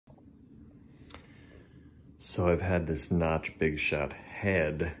So I've had this Notch Big Shot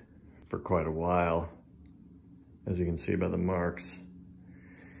head for quite a while, as you can see by the marks.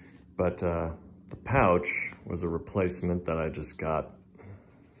 But the pouch was a replacement that I just got,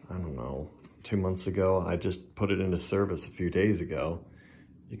 I don't know, 2 months ago. I just put it into service a few days ago.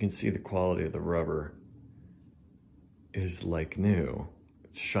 You can see the quality of the rubber is like new.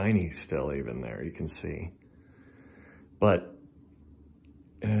 It's shiny still even there, you can see. But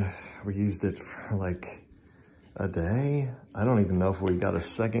we used it for like a day. I don't even know if we got a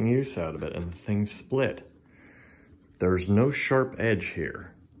second use out of it, and the thing split. There's no sharp edge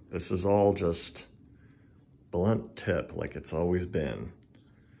here. This is all just blunt tip like it's always been.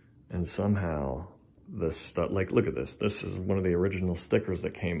 And somehow this stuff, like look at this. This is one of the original stickers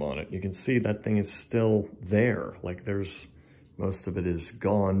that came on it. You can see that thing is still there. Like most of it is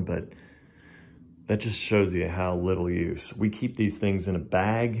gone, but that just shows you how little use. We keep these things in a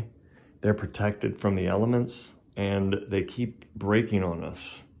bag. They're protected from the elements, and they keep breaking on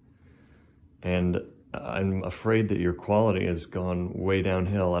us. And I'm afraid that your quality has gone way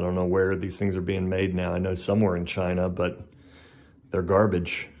downhill. I don't know where these things are being made now. I know somewhere in China, but they're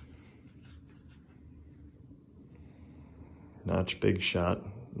garbage. Notch Big Shot,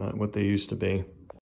 not what they used to be.